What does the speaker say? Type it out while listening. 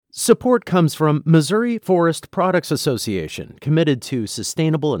Support comes from Missouri Forest Products Association, committed to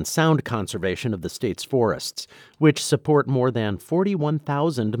sustainable and sound conservation of the state's forests, which support more than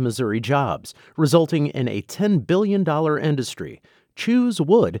 41,000 Missouri jobs, resulting in a $10 billion industry.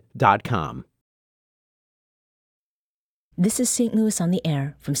 ChooseWood.com. This is St. Louis on the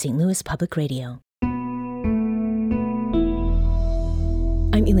Air from St. Louis Public Radio.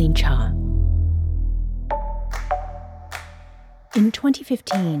 I'm Elaine Cha. In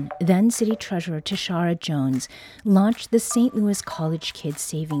 2015, then City Treasurer Tashara Jones launched the St. Louis College Kids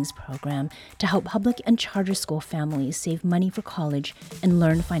Savings Program to help public and charter school families save money for college and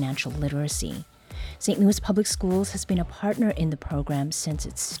learn financial literacy. St. Louis Public Schools has been a partner in the program since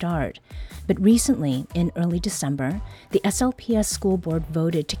its start. But recently, in early December, the SLPS school board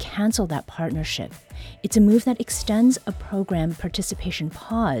voted to cancel that partnership. It's a move that extends a program participation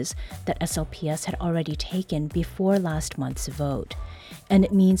pause that SLPS had already taken before last month's vote. And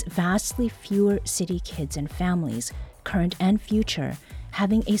it means vastly fewer city kids and families, current and future,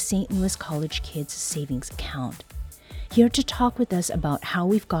 having a St. Louis College Kids Savings account. Here to talk with us about how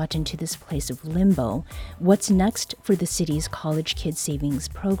we've gotten to this place of limbo, what's next for the city's College Kids Savings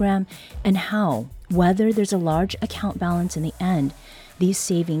Program, and how, whether there's a large account balance in the end, these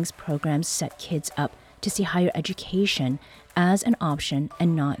savings programs set kids up to see higher education as an option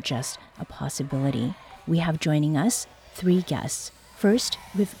and not just a possibility. We have joining us three guests. First,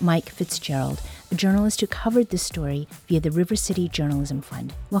 with Mike Fitzgerald, a journalist who covered this story via the River City Journalism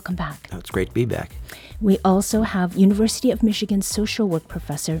Fund. Welcome back. Oh, it's great to be back. We also have University of Michigan social work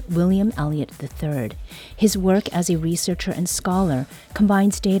professor William Elliott III. His work as a researcher and scholar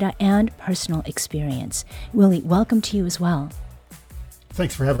combines data and personal experience. Willie, welcome to you as well.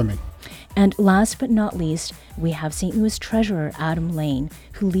 Thanks for having me. And last but not least, we have St. Louis Treasurer Adam Lane,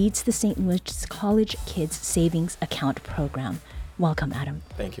 who leads the St. Louis College Kids Savings Account Program. Welcome, Adam.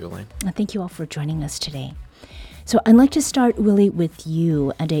 Thank you, Elaine. And thank you all for joining us today. So I'd like to start, Willie, with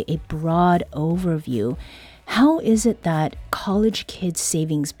you and a broad overview. How is it that college kids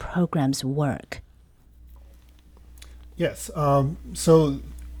savings programs work? Yes. So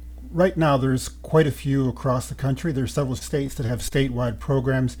right now there's quite a few across the country. There's several states that have statewide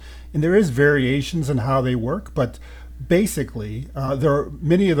programs, and there is variations in how they work, but basically there are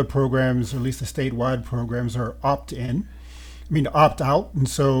many of the programs, or at least the statewide programs, are opt out, and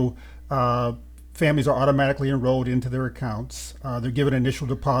so families are automatically enrolled into their accounts. They're given initial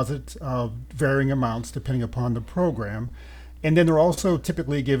deposit of varying amounts depending upon the program, and then they're also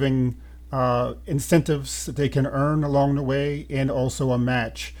typically giving incentives that they can earn along the way, and also a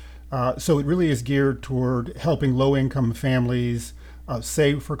match. So it really is geared toward helping low-income families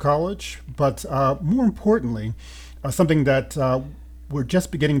save for college, but more importantly, something that we're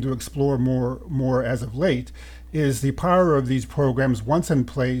just beginning to explore more as of late is the power of these programs once in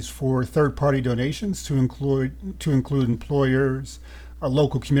place for third-party donations to include employers,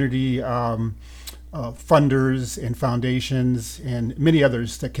 local community funders and foundations, and many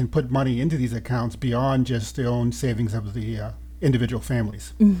others that can put money into these accounts beyond just their own savings of the individual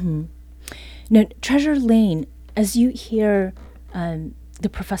families. Mm-hmm. Now, Treasurer Lane, as you hear the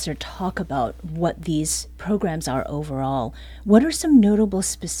professor talk about what these programs are overall, what are some notable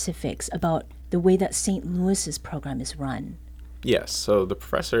specifics about the way that St. Louis's program is run? Yes, so the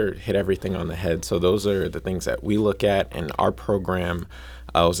professor hit everything on the head. So those are the things that we look at, and our program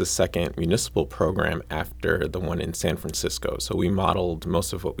was the second municipal program after the one in San Francisco. So we modeled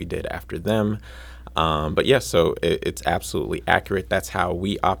most of what we did after them. But yes, so it's absolutely accurate. That's how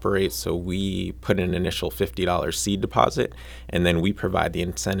we operate. So we put an initial $50 seed deposit, and then we provide the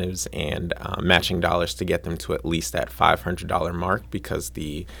incentives and matching dollars to get them to at least that $500 mark, because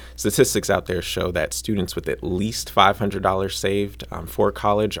the statistics out there show that students with at least $500 saved for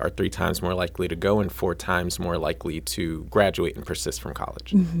college are 3 times more likely to go and 4 times more likely to graduate and persist from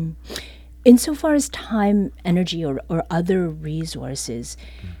college. Mm-hmm. Insofar as time, energy, or other resources,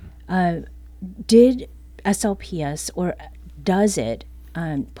 did SLPS, or does it,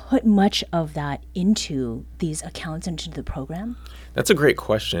 put much of that into these accounts, into the program? That's a great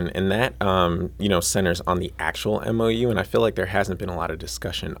question, and that centers on the actual MOU, and I feel like there hasn't been a lot of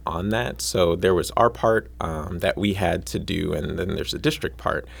discussion on that. So there was our part that we had to do, and then there's a district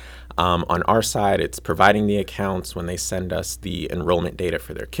part. On our side, it's providing the accounts when they send us the enrollment data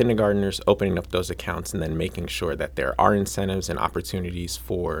for their kindergartners, opening up those accounts, and then making sure that there are incentives and opportunities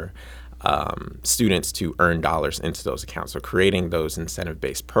for students to earn dollars into those accounts. So creating those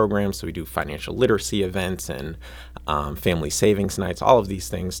incentive-based programs. So we do financial literacy events and family savings nights, all of these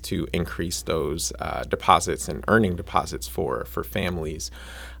things to increase those deposits and earning deposits for families.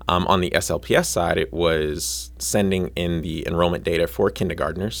 On the SLPS side, it was sending in the enrollment data for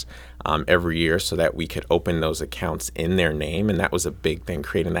kindergartners every year so that we could open those accounts in their name. And that was a big thing,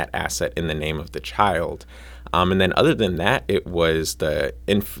 creating that asset in the name of the child. And then other than that, it was the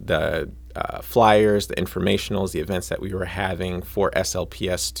flyers, the informationals, the events that we were having for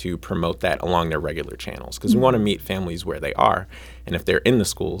SLPS to promote that along their regular channels, because we want to meet families where they are. And if they're in the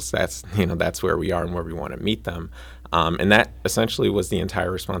schools, that's where we are and where we want to meet them. And that essentially was the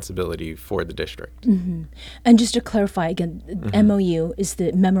entire responsibility for the district. And just to clarify again, MOU is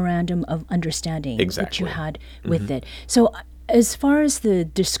the Memorandum of Understanding that you had with it. So as far as the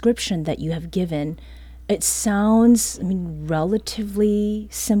description that you have given, it sounds, relatively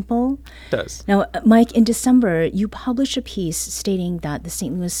simple. It does. Now, Mike, in December, you published a piece stating that the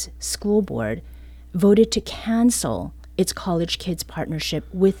St. Louis School Board voted to cancel its College Kids partnership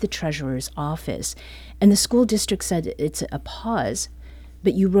with the Treasurer's Office. And the school district said it's a pause,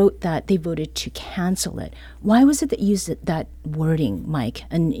 but you wrote that they voted to cancel it. Why was it that you used that wording, Mike?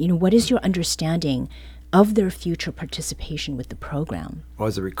 And what is your understanding of their future participation with the program? Well,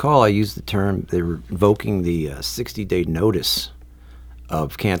 as I recall, I used the term, they were invoking the 60-day notice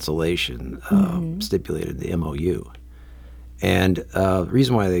of cancellation stipulated in the MOU. And the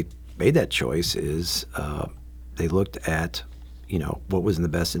reason why they made that choice is they looked at, what was in the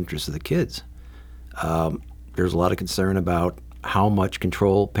best interest of the kids. There's a lot of concern about how much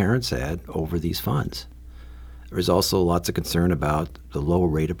control parents had over these funds. There was also lots of concern about the low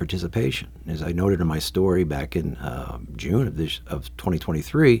rate of participation. As I noted in my story back in June of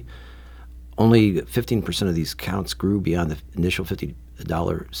 2023, only 15% of these accounts grew beyond the initial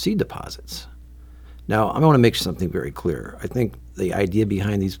 $50 seed deposits. Now, I want to make something very clear. I think the idea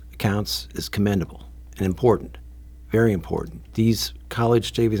behind these accounts is commendable and important, very important. These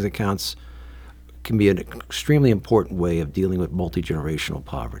college savings accounts can be an extremely important way of dealing with multi-generational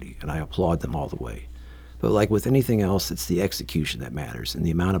poverty, and I applaud them all the way. But like with anything else, it's the execution that matters and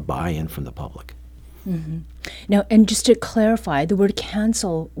the amount of buy-in from the public. Now, and just to clarify, the word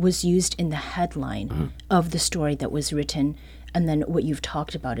cancel was used in the headline of the story that was written, and then what you've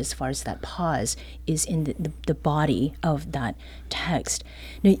talked about as far as that pause is in the body of that text.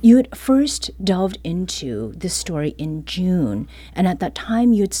 Now, you had first delved into this story in June, and at that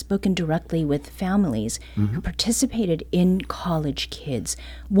time you had spoken directly with families who participated in College Kids.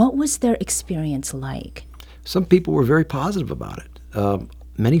 What was their experience like? Some people were very positive about it.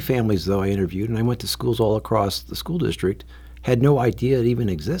 Many families, though, I interviewed, and I went to schools all across the school district, had no idea it even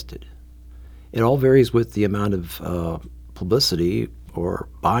existed. It all varies with the amount of publicity or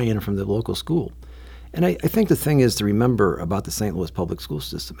buy-in from the local school. And I think the thing is to remember about the St. Louis public school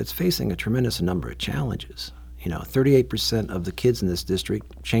system, it's facing a tremendous number of challenges. 38% of the kids in this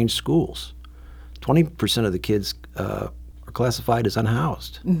district changed schools. 20% of the kids are classified as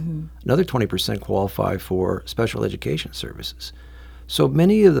unhoused. Another 20% qualify for special education services. So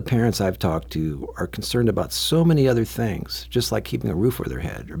many of the parents I've talked to are concerned about so many other things, just like keeping a roof over their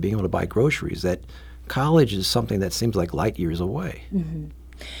head or being able to buy groceries, that college is something that seems like light years away.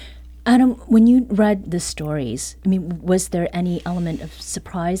 Adam, when you read the stories, was there any element of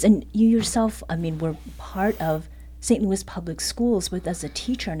surprise? And you yourself, were part of St. Louis Public Schools, both as a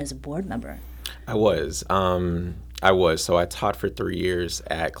teacher and as a board member. I was. So I taught for 3 years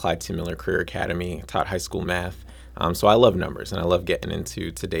at Clyde T. Miller Career Academy, taught high school math. So I love numbers, and I love getting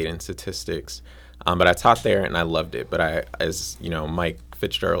into data and statistics. But I taught there, and I loved it. But as Mike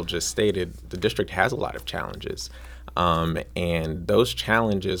Fitzgerald just stated, the district has a lot of challenges. And those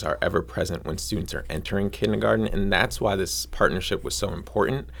challenges are ever present when students are entering kindergarten. And that's why this partnership was so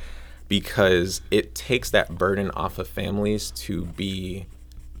important, because it takes that burden off of families to be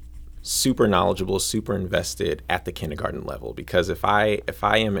super knowledgeable, super invested at the kindergarten level. Because if I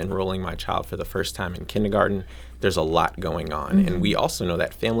am enrolling my child for the first time in kindergarten, there's a lot going on. And we also know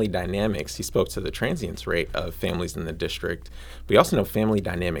that family dynamics, he spoke to the transience rate of families in the district. We also know family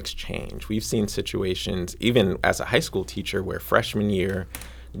dynamics change. We've seen situations, even as a high school teacher, where freshman year,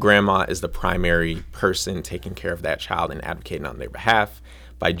 grandma is the primary person taking care of that child and advocating on their behalf.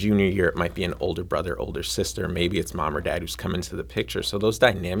 By junior year, it might be an older brother, older sister. Maybe it's mom or dad who's come into the picture. So those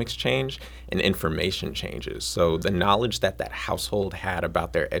dynamics change and information changes. So the knowledge that household had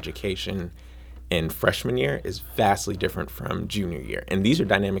about their education in freshman year is vastly different from junior year. And these are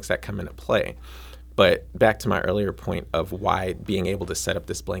dynamics that come into play. But back to my earlier point of why being able to set up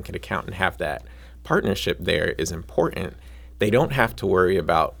this blanket account and have that partnership there is important. They don't have to worry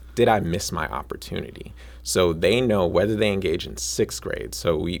about did I miss my opportunity? So they know whether they engage in sixth grade.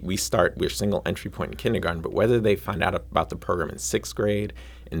 So we're single entry point in kindergarten, but whether they find out about the program in sixth grade,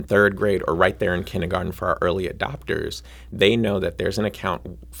 in third grade, or right there in kindergarten for our early adopters, they know that there's an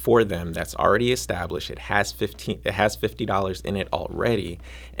account for them that's already established. It has $50 in it already,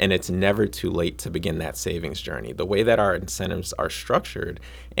 and it's never too late to begin that savings journey. The way that our incentives are structured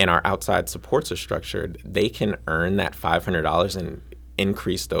and our outside supports are structured, they can earn that $500 and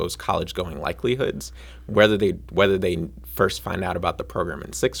increase those college-going likelihoods, whether they first find out about the program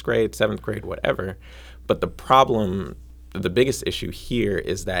in sixth grade, seventh grade, whatever. But the biggest issue here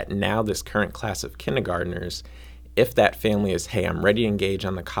is that now this current class of kindergartners, if that family is, hey, I'm ready to engage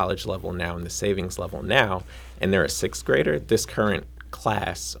on the college level now and the savings level now, and they're a sixth grader, this current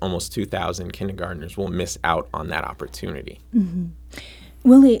class, almost 2,000 kindergartners, will miss out on that opportunity. Mm-hmm.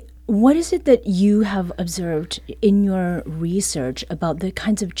 Willie, what is it that you have observed in your research about the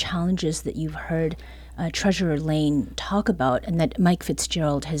kinds of challenges that you've heard Treasurer Lane talk about and that Mike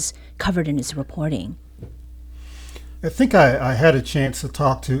Fitzgerald has covered in his reporting? I think I had a chance to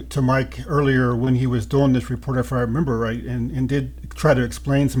talk to Mike earlier when he was doing this report, if I remember right, and did try to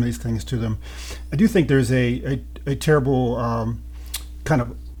explain some of these things to them. I do think there's a terrible kind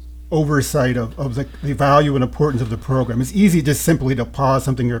of oversight of the value and importance of the program. It's easy just simply to pause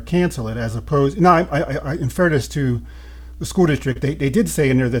something or cancel it, as opposed. Now, I in fairness to the school district, they did say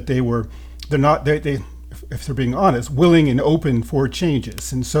in there that they're not, if they're being honest, willing and open for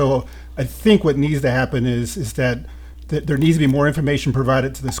changes. And so I think what needs to happen is that there needs to be more information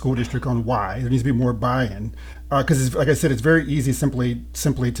provided to the school district on why. There needs to be more buy-in. Because, like I said, it's very easy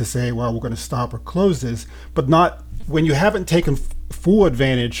simply to say, well, we're going to stop or close this, but not when you haven't taken full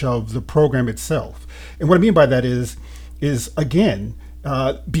advantage of the program itself. And what I mean by that is again,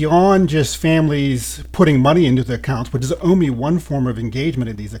 beyond just families putting money into the accounts, which is only one form of engagement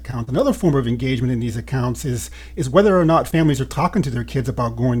in these accounts. Another form of engagement in these accounts is whether or not families are talking to their kids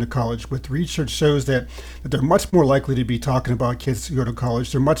about going to college. With research shows that they're much more likely to be talking about kids to go to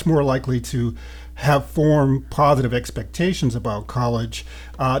college. They're much more likely to have formed positive expectations about college.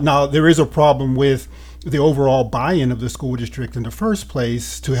 Now, there is a problem with the overall buy-in of the school district in the first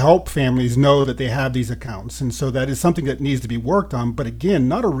place to help families know that they have these accounts. And so that is something that needs to be worked on. But again,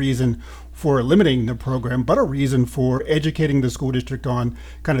 not a reason for eliminating the program, but a reason for educating the school district on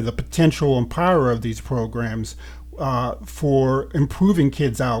kind of the potential and power of these programs for improving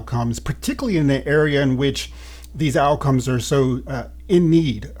kids' outcomes, particularly in the area in which these outcomes are so in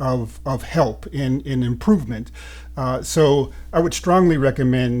need of help in improvement. So I would strongly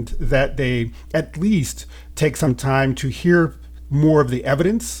recommend that they at least take some time to hear more of the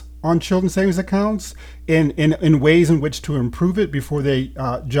evidence on children's savings accounts in ways in which to improve it before they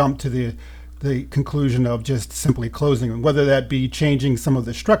jump to the conclusion of just simply closing them, whether that be changing some of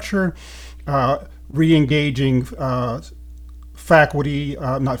the structure, re-engaging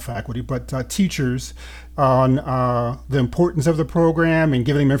teachers on the importance of the program and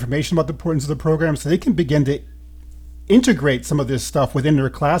giving them information about the importance of the program so they can begin to integrate some of this stuff within their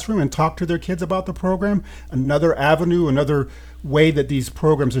classroom and talk to their kids about the program. Another avenue, another way that these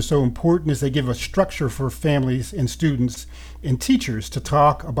programs are so important is they give a structure for families and students and teachers to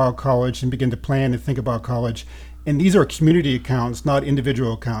talk about college and begin to plan and think about college. And these are community accounts, not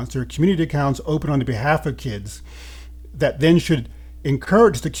individual accounts. They're community accounts open on behalf of kids that then should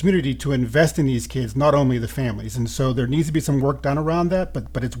encourage the community to invest in these kids, not only the families. And so there needs to be some work done around that,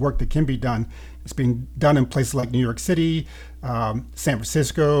 but it's work that can be done. It's being done in places like New York City, San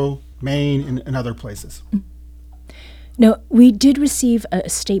Francisco, Maine, and other places. Now, we did receive a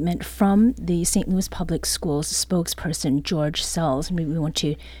statement from the St. Louis Public Schools spokesperson, George Sells, and we want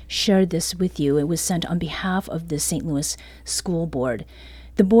to share this with you. It was sent on behalf of the St. Louis School Board.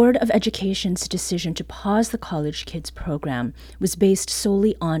 The Board of Education's decision to pause the College Kids program was based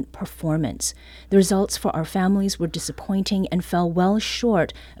solely on performance. The results for our families were disappointing and fell well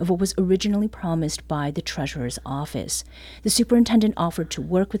short of what was originally promised by the Treasurer's Office. The superintendent offered to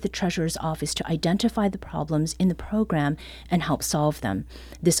work with the Treasurer's Office to identify the problems in the program and help solve them.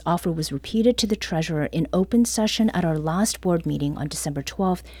 This offer was repeated to the Treasurer in open session at our last board meeting on December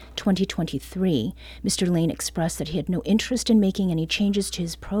 12, 2023. Mr. Lane expressed that he had no interest in making any changes to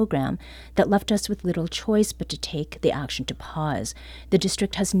his program. That left us with little choice but to take the action to pause. The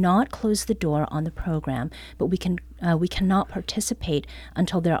district has not closed the door on the program, but we cannot participate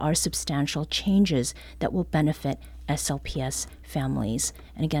until there are substantial changes that will benefit SLPS families.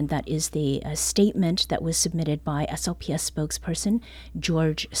 And again, that is the statement that was submitted by SLPS spokesperson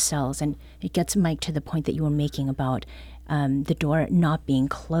George Sells. And it gets, Mike, to the point that you were making about the door not being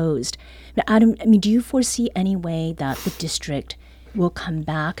closed. Now, Adam, do you foresee any way that the district will come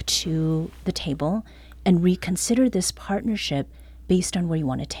back to the table and reconsider this partnership based on where you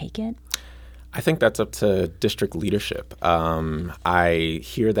want to take it? I think that's up to district leadership. I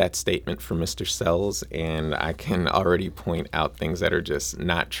hear that statement from Mr. Sells, and I can already point out things that are just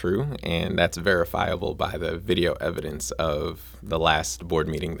not true, and that's verifiable by the video evidence of the last board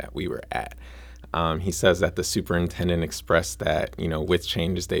meeting that we were at. He says that the superintendent expressed that, with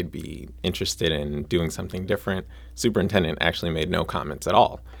changes they'd be interested in doing something different. Superintendent actually made no comments at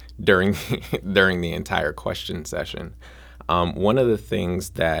all during the entire question session. One of the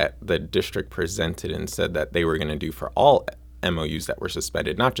things that the district presented and said that they were going to do for all MOUs that were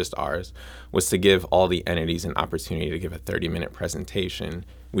suspended, not just ours, was to give all the entities an opportunity to give a 30-minute presentation.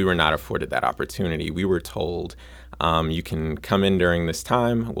 We were not afforded that opportunity. We were told, you can come in during this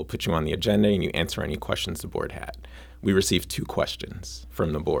time, we'll put you on the agenda, and you answer any questions the board had. We received 2 questions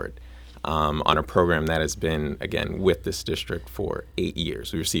from the board. On a program that has been, again, with this district for 8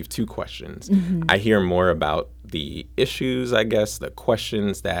 years. We received 2 questions. Mm-hmm. I hear more about the issues, I guess, the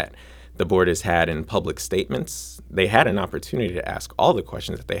questions that the board has had in public statements. They had an opportunity to ask all the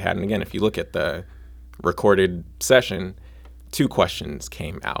questions that they had. And again, if you look at the recorded session, 2 questions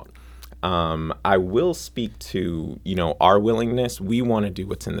came out. I will speak to, our willingness. We want to do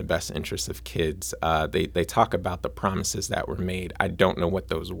what's in the best interest of kids. They talk about the promises that were made. I don't know what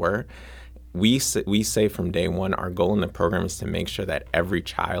those were. We say from day one, our goal in the program is to make sure that every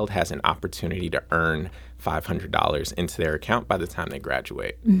child has an opportunity to earn $500 into their account by the time they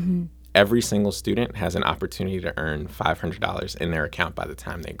graduate. Mm-hmm. Every single student has an opportunity to earn $500 in their account by the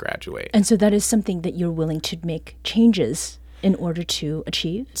time they graduate. And so that is something that you're willing to make changes in order to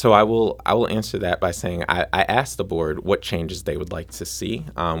achieve? So I will answer that by saying I asked the board what changes they would like to see.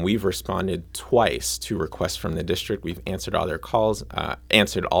 We've responded twice to requests from the district. We've answered all their calls,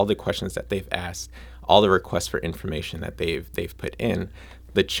 answered all the questions that they've asked, all the requests for information that they've put in.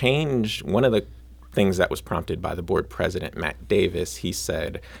 The change, one of the things that was prompted by the board president, Matt Davis, he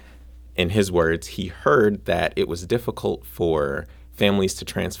said, in his words, he heard that it was difficult for families to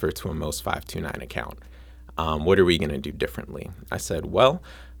transfer to a MOS 529 account. What are we going to do differently? I said, well,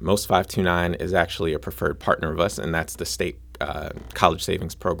 MOS 529 is actually a preferred partner of us, and that's the state college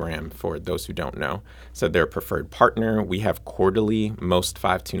savings program for those who don't know. So they're a preferred partner. We have quarterly MOS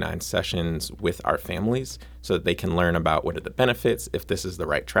 529 sessions with our families so that they can learn about what are the benefits, if this is the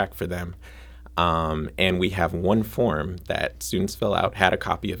right track for them. And we have one form that students fill out, had a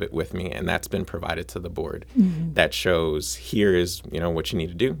copy of it with me, and that's been provided to the board that shows here is, what you need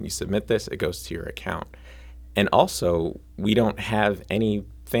to do. You submit this, it goes to your account. And also, we don't have any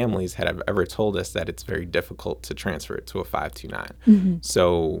families that have ever told us that it's very difficult to transfer it to a 529. Mm-hmm.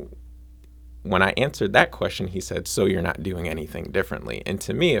 So when I answered that question, he said, so you're not doing anything differently. And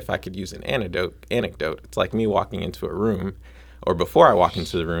to me, if I could use an anecdote, it's like me walking into a room, or before I walk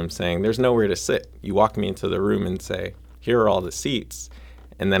into the room saying, there's nowhere to sit. You walk me into the room and say, here are all the seats.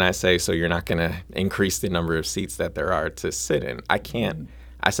 And then I say, so you're not going to increase the number of seats that there are to sit in. I can't. Mm-hmm.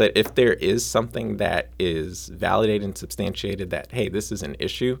 I said, if there is something that is validated and substantiated that, hey, this is an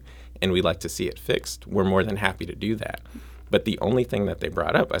issue and we'd like to see it fixed, we're more than happy to do that. But the only thing that they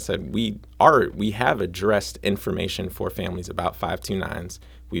brought up, I said, we have addressed information for families about 529s.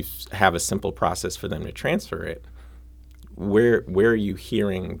 We have a simple process for them to transfer it. Where are you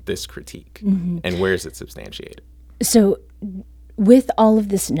hearing this critique, and where is it substantiated? So with all of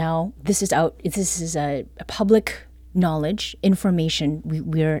this now, this is out, this is a public knowledge, information.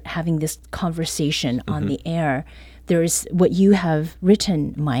 We're having this conversation on the air. There's what you have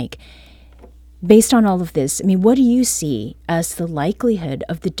written, Mike. Based on all of this, what do you see as the likelihood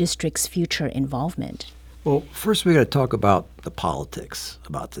of the district's future involvement? Well, first we got to talk about the politics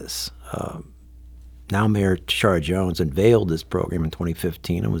about this. Now Mayor Shara Jones unveiled this program in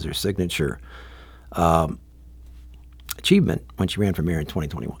 2015 and was her signature achievement when she ran for mayor in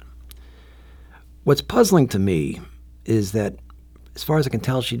 2021. What's puzzling to me is that, as far as I can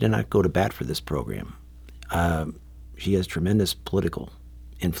tell, she did not go to bat for this program. She has tremendous political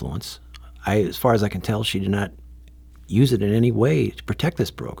influence. As far as I can tell, she did not use it in any way to protect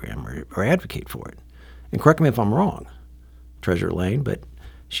this program or advocate for it. And correct me if I'm wrong, Treasurer Lane, but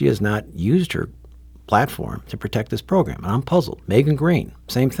she has not used her platform to protect this program. And I'm puzzled. Megan Green,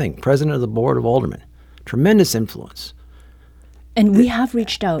 same thing, president of the Board of Aldermen, tremendous influence. And we have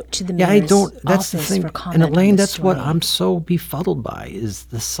reached out to the mayor's that's office the thing. for comment. And Elaine, that's story. what I'm so befuddled by, is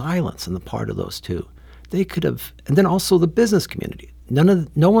the silence on the part of those two. They could have, and then also the business community.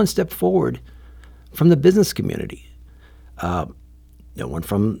 No one stepped forward from the business community. No one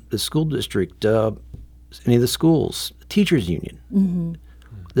from the school district, any of the schools, the teachers union. Mm-hmm.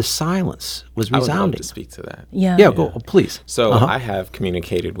 the silence was I would love resounding. to speak to that. Yeah. Yeah, go, please. So I have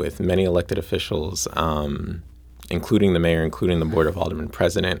communicated with many elected officials, including the mayor, including the Board of Aldermen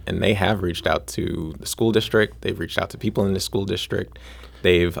president, and they have reached out to the school district. They've reached out to people in the school district.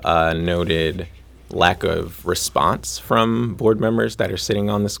 They've noted lack of response from board members that are sitting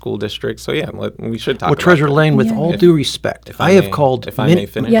on the school district. So yeah, we should talk Well, about Treasurer that. Lane, with Yeah. all due respect, if I I have may- called... if I may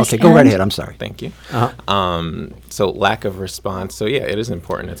finish. Yes, Okay, go right and- ahead. I'm sorry. Thank you. Uh-huh. So lack of response. So yeah, it is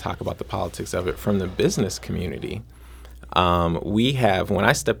important to talk about the politics of it from the business community. We have, when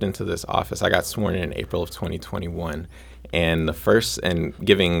I stepped into this office, I got sworn in April of 2021, and the first, and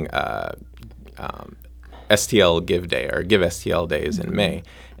giving STL Give Day, or Give STL Day, is in May.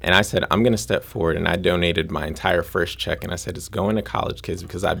 And I said, I'm going to step forward, and I donated my entire first check, and I said, it's going to college kids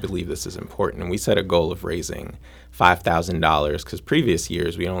because I believe this is important. And we set a goal of raising $5,000, because previous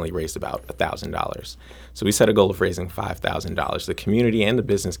years we only raised about $1,000. So we set a goal of raising $5,000. The community and the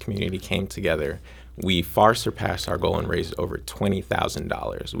business community came together. We far surpassed our goal and raised over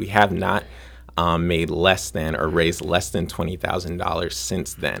 $20,000. We have not made less than or raised less than $20,000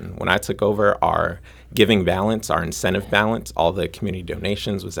 since then. When I took over, our giving balance, our incentive balance, all the community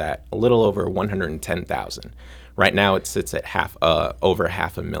donations was at a little over $110,000. Right now, it sits at over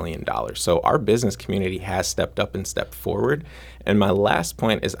 $500,000. So our business community has stepped up and stepped forward. And my last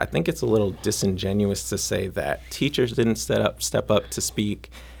point is, I think it's a little disingenuous to say that teachers didn't step up to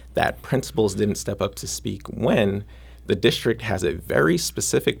speak, that principals didn't step up to speak, when the district has a very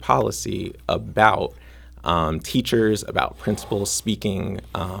specific policy about teachers, about principals speaking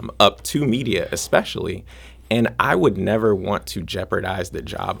up to media especially. And I would never want to jeopardize the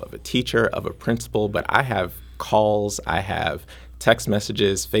job of a teacher, of a principal, but I have calls, I have text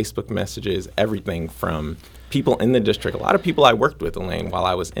messages, Facebook messages, everything from people in the district, a lot of people I worked with, Elaine, while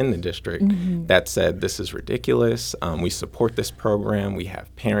I was in the district, that said, this is ridiculous. We support this program. We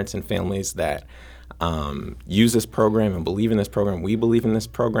have parents and families that use this program and believe in this program. We believe in this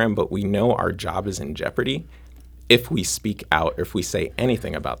program, but we know our job is in jeopardy if we speak out, if we say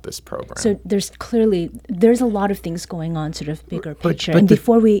anything about this program. So there's a lot of things going on, sort of bigger picture. but And the-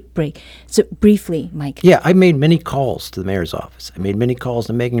 before we break, so briefly, Mike. Yeah, I made many calls to the mayor's office. I made many calls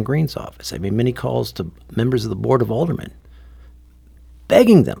to Megan Green's office. I made many calls to members of the Board of Aldermen,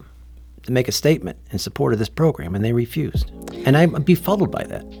 begging them to make a statement in support of this program, and they refused. And I'm befuddled by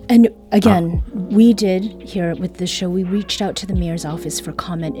that. And again, we did here with this show, we reached out to the mayor's office for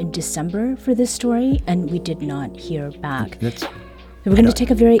comment in December for this story, and we did not hear back. That's We're going to take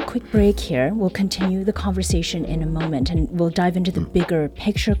a very quick break here. We'll continue the conversation in a moment, and we'll dive into the bigger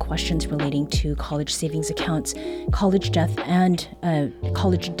picture questions relating to college savings accounts, college debt,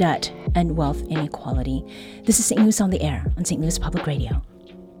 and wealth inequality. This is St. Louis on the Air on St. Louis Public Radio.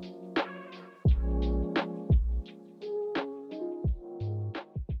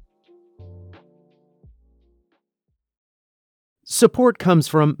 Support comes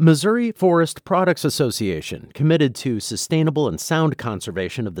from Missouri Forest Products Association, committed to sustainable and sound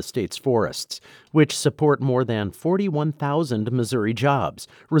conservation of the state's forests, which support more than 41,000 Missouri jobs,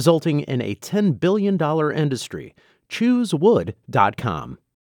 resulting in a $10 billion industry. ChooseWood.com.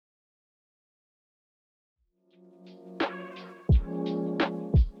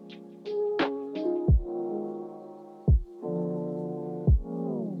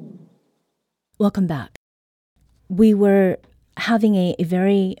 Welcome back. We were having a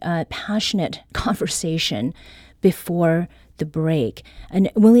very passionate conversation before the break.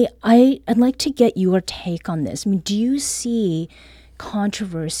 And Willie, I'd like to get your take on this. I mean, do you see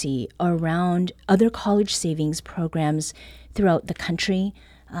controversy around other college savings programs throughout the country?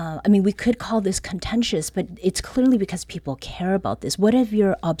 I mean, we could call this contentious, but it's clearly because people care about this. What have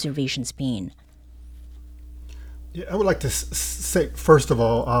your observations been? Yeah, I would like to say, first of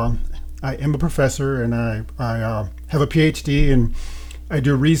all, I am a professor, and I have a PhD, and I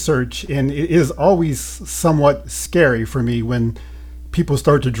do research, and it is always somewhat scary for me when people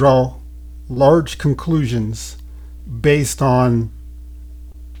start to draw large conclusions based on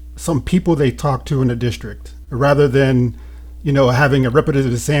some people they talk to in a district, rather than, having a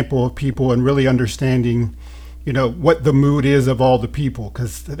representative sample of people and really understanding, what the mood is of all the people.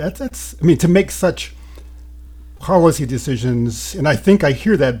 Because that's to make such policy decisions, and I think I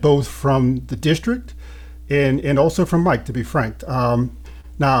hear that both from the district and also from Mike, to be frank.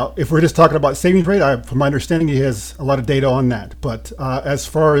 Now, if we're just talking about savings rate, from my understanding, he has a lot of data on that. But as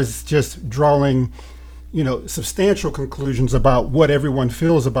far as just drawing, substantial conclusions about what everyone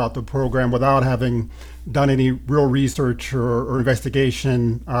feels about the program without having done any real research or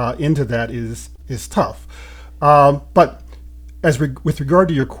investigation into that is tough. But with regard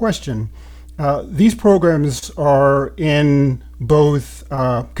to your question, These programs are in both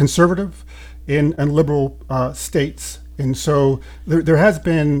conservative and liberal states. And so there has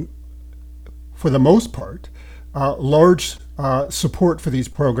been, for the most part, large support for these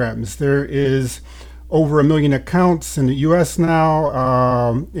programs. There is over 1 million accounts in the U.S. now,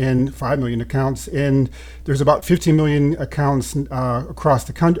 and 5 million accounts, and there's about 15 million accounts across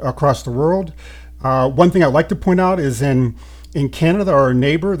the world. One thing I'd like to point out is in Canada, our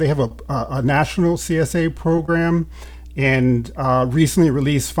neighbor, they have a national CSA program, and recently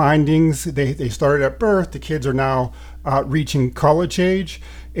released findings. They started at birth. The kids are now reaching college age,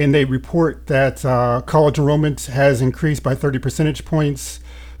 and they report that college enrollment has increased by 30 percentage points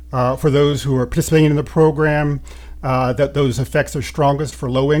for those who are participating in the program, that those effects are strongest for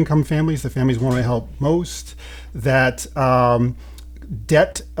low-income families, the families we want to help most, that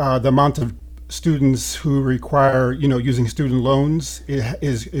debt, the amount of students who require, using student loans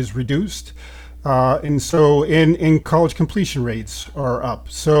is reduced. And so in college completion rates are up.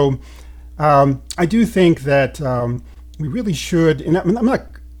 So I do think that we really should, and I'm not,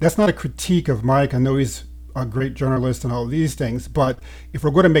 that's not a critique of Mike. I know he's a great journalist and all these things, but if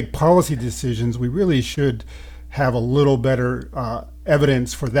we're going to make policy decisions, we really should have a little better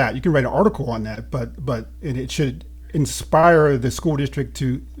evidence for that. You can write an article on that, but it should inspire the school district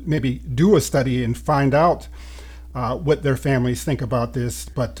to maybe do a study and find out what their families think about this.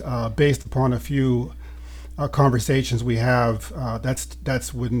 But based upon a few conversations we have,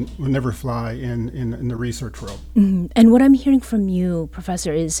 that's would never fly in the research world. Mm-hmm. And what I'm hearing from you,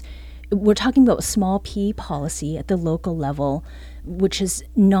 Professor, is we're talking about small p policy at the local level, which is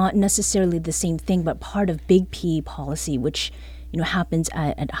not necessarily the same thing, but part of big P policy, which happens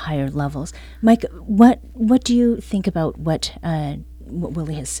at higher levels. Mike, what do you think about what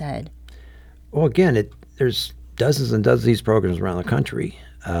Willie has said? Well, again, there's dozens and dozens of these programs around the country.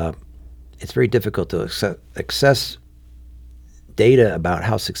 It's very difficult to access data about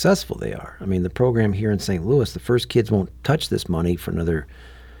how successful they are. I mean, the program here in St. Louis, the first kids won't touch this money for another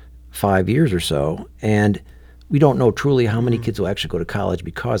 5 years or so, and we don't know truly how many kids will actually go to college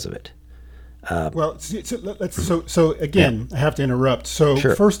because of it. So again, I have to interrupt. So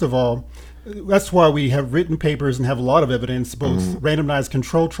Sure. First of all, that's why we have written papers and have a lot of evidence, both randomized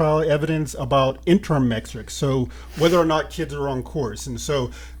control trial evidence about interim metrics, so whether or not kids are on course. And so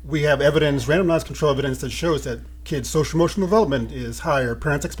we have evidence, randomized control evidence, that shows that kids' social emotional development is higher,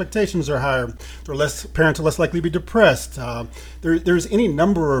 parents' expectations are higher, parents are less likely to be depressed. There's any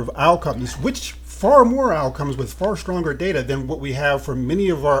number of outcomes, which far more outcomes with far stronger data than what we have for many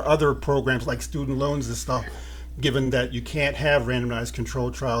of our other programs like student loans and stuff, given that you can't have randomized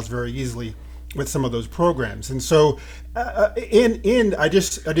controlled trials very easily with some of those programs. And so I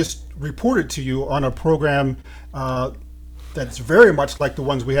just reported to you on a program that's very much like the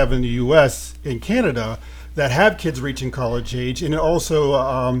ones we have in the US and Canada that have kids reaching college age, and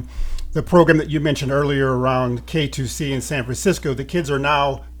also the program that you mentioned earlier around K2C in San Francisco. The kids are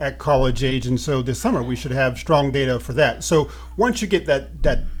now at college age, and so this summer we should have strong data for that. So once you get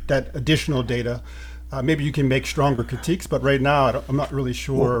that additional data, maybe you can make stronger critiques, but right now I'm not really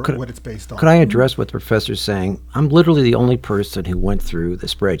sure what it's based on. Could I address what the professor's saying? I'm literally the only person who went through the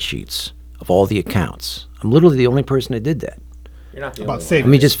spreadsheets of all the accounts. I'm literally the only person that did that. You're not the About only savings.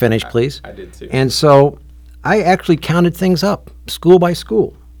 Let me just finish, please. I did too. And so I actually counted things up, school by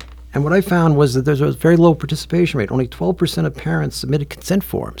school. And what I found was that there's a very low participation rate. Only 12% of parents submitted consent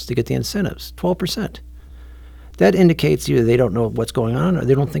forms to get the incentives, 12%. That indicates either they don't know what's going on or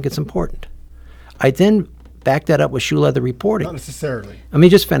they don't think it's important. I then backed that up with shoe leather reporting. Not necessarily. Let me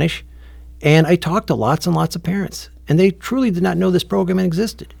just finish. And I talked to lots and lots of parents, and they truly did not know this program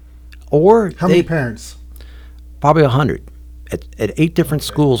existed. Or How many parents? Probably 100 at 8 different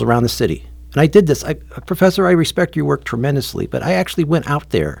schools around the city. And I did this. Professor, I respect your work tremendously, but I actually went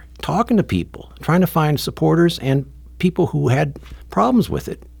out there talking to people, trying to find supporters and people who had problems with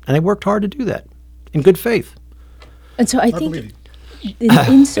it. And I worked hard to do that in good faith. And so I believe think you.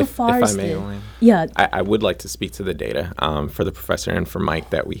 insofar if as I may, Elaine. yeah, I would like to speak to the data for the professor and for Mike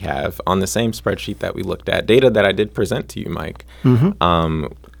that we have on the same spreadsheet that we looked at, data that I did present to you, Mike.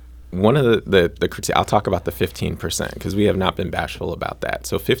 One of the critiques, I'll talk about the 15% because we have not been bashful about that.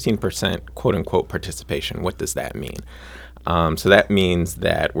 So 15% quote unquote participation, what does that mean? So that means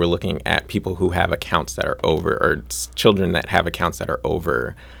that we're looking at people who have accounts that are over, or children that have accounts that are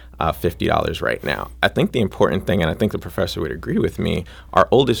over $50 right now. I think the important thing, and I think the professor would agree with me, our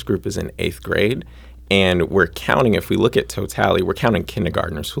oldest group is in 8th grade. And we're counting, if we look at totality, we're counting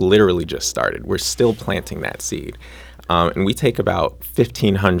kindergartners who literally just started. We're still planting that seed. And we take about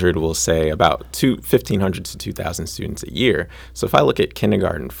 1,500, we'll say about 1,500 to 2,000 students a year. So if I look at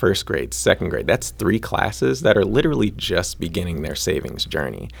kindergarten, first grade, second grade, that's 3 classes that are literally just beginning their savings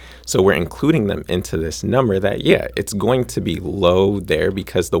journey. So we're including them into this number that, yeah, it's going to be low there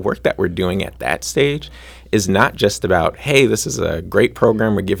because the work that we're doing at that stage is not just about, hey, this is a great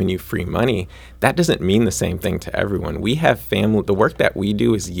program, we're giving you free money. That doesn't mean the same thing to everyone. We have the work that we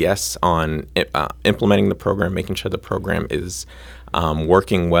do is, yes, on implementing the program, making sure the program is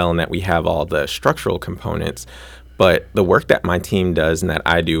working well and that we have all the structural components. But the work that my team does and that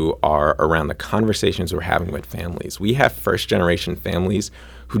I do are around the conversations we're having with families. We have first-generation families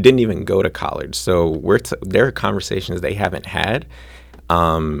who didn't even go to college. So there are conversations they haven't had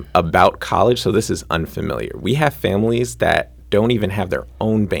about college, so this is unfamiliar. We have families that don't even have their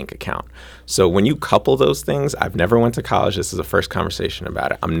own bank account. So when you couple those things, I've never went to college. This is the first conversation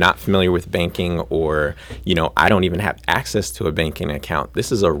about it. I'm not familiar with banking, or, I don't even have access to a banking account.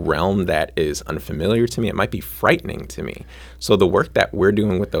 This is a realm that is unfamiliar to me. It might be frightening to me. So the work that we're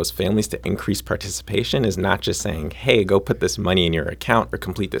doing with those families to increase participation is not just saying, hey, go put this money in your account or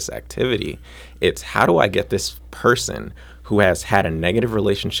complete this activity. It's, how do I get this person who has had a negative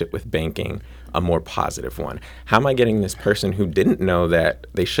relationship with banking a more positive one? How am I getting this person who didn't know that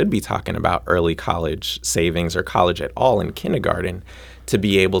they should be talking about early college savings or college at all in kindergarten to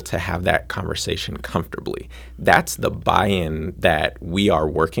be able to have that conversation comfortably? That's the buy-in that we are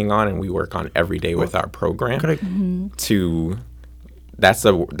working on and we work on every day with our program. That's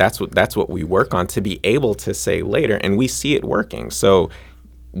what we work on to be able to say later, and we see it working. So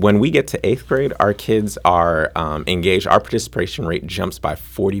when we get to 8th grade, our kids are engaged. Our participation rate jumps by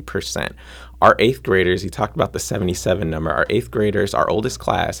 40%. Our 8th graders, you talked about the 77 number, our 8th graders, our oldest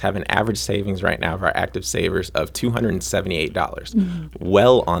class, have an average savings right now of our active savers of $278,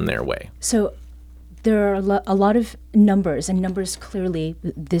 well on their way. So there are a lot of numbers, and numbers clearly,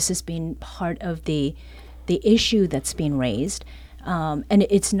 this has been part of the issue that's being raised. And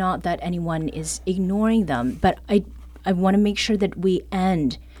it's not that anyone is ignoring them, but I want to make sure that we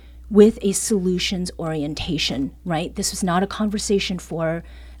end with a solutions orientation, right? This was not a conversation for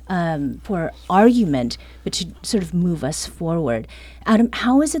argument, but to sort of move us forward. Adam,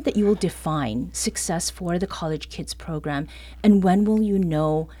 how is it that you will define success for the College Kids program, and when will you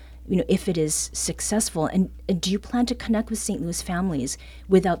know if it is successful? And do you plan to connect with St. Louis families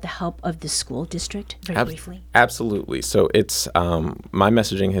without the help of the school district, very briefly? Absolutely. So it's my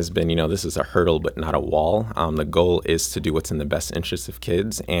messaging has been, this is a hurdle but not a wall. The goal is to do what's in the best interest of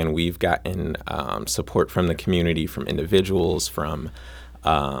kids, and we've gotten support from the community, from individuals, from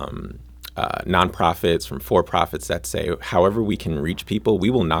nonprofits, from for-profits that say, however we can reach people,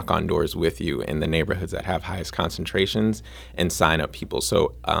 we will knock on doors with you in the neighborhoods that have highest concentrations and sign up people.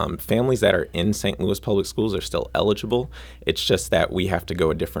 So families that are in St. Louis public schools are still eligible. It's just that we have to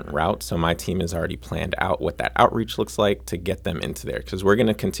go a different route. So my team has already planned out what that outreach looks like to get them into there, because we're going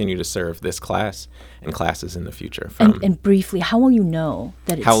to continue to serve this class and classes in the future. And briefly, how will you know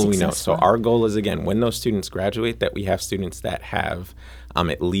that it's successful? How will we know? So our goal is, again, when those students graduate, that we have students that have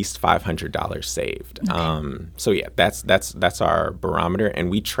at least $500 saved. Okay. So yeah, that's our barometer, and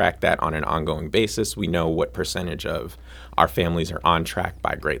we track that on an ongoing basis. We know what percentage of our families are on track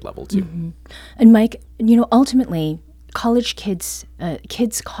by grade level too. Mm-hmm. And Mike, ultimately, college kids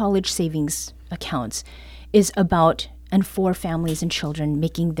college savings accounts is about and for families and children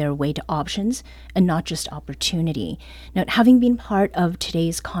making their way to options and not just opportunity. Now, having been part of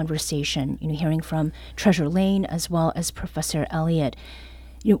today's conversation, hearing from Treasurer Lane as well as Professor Elliott,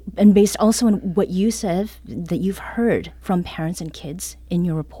 and based also on what you said that you've heard from parents and kids in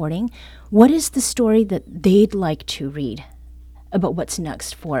your reporting, what is the story that they'd like to read about what's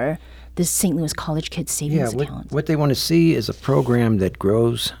next for the St. Louis College Kids Savings Account? What they want to see is a program that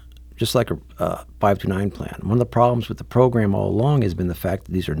grows just like a 529 plan. One of the problems with the program all along has been the fact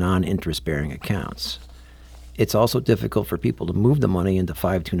that these are non-interest-bearing accounts. It's also difficult for people to move the money into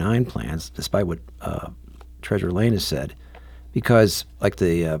 529 plans, despite what Treasurer Lane has said, because like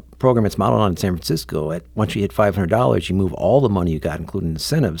the program it's modeled on in San Francisco, once you hit $500, you move all the money you got, including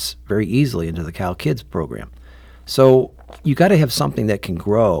incentives, very easily into the Cal Kids program. So you got to have something that can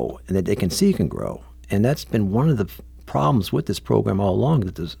grow and that they can see can grow. And that's been one of the problems with this program all along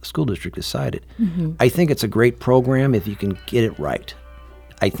that the school district decided. Mm-hmm. I think it's a great program if you can get it right.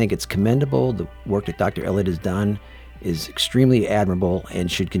 I think it's commendable. The work that Dr. Elliott has done is extremely admirable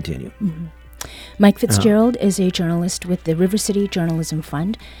and should continue. Mm-hmm. Mike Fitzgerald is a journalist with the River City Journalism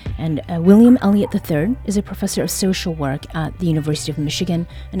Fund, and William Elliott III is a professor of social work at the University of Michigan,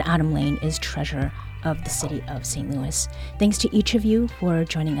 and Adam Lane is treasurer of the City of St. Louis. Thanks to each of you for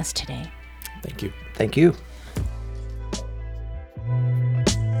joining us today. Thank you. Thank you.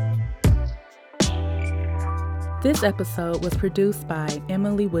 This episode was produced by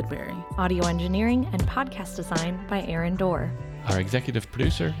Emily Woodbury. Audio engineering and podcast design by Aaron Dorr. Our executive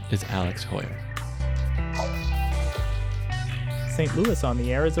producer is Alex Hoyer. St. Louis on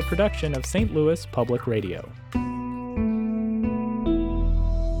the Air is a production of St. Louis Public Radio.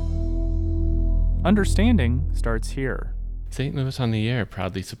 Understanding starts here. St. Louis on the Air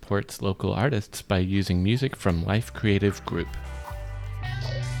proudly supports local artists by using music from Life Creative Group.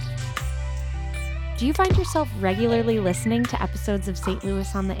 Do you find yourself regularly listening to episodes of St.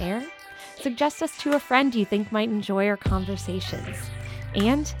 Louis on the Air? Suggest us to a friend you think might enjoy our conversations.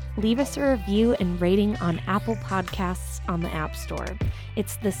 And leave us a review and rating on Apple Podcasts on the App Store.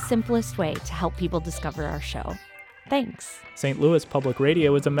 It's the simplest way to help people discover our show. Thanks. St. Louis Public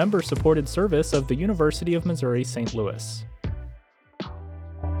Radio is a member-supported service of the University of Missouri St. Louis.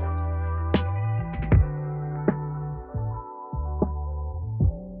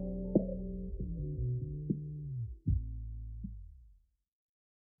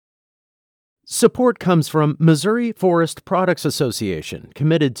 Support comes from Missouri Forest Products Association,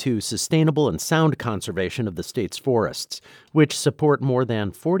 committed to sustainable and sound conservation of the state's forests, which support more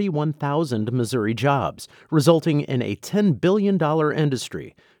than 41,000 Missouri jobs, resulting in a $10 billion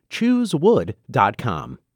industry. ChooseWood.com.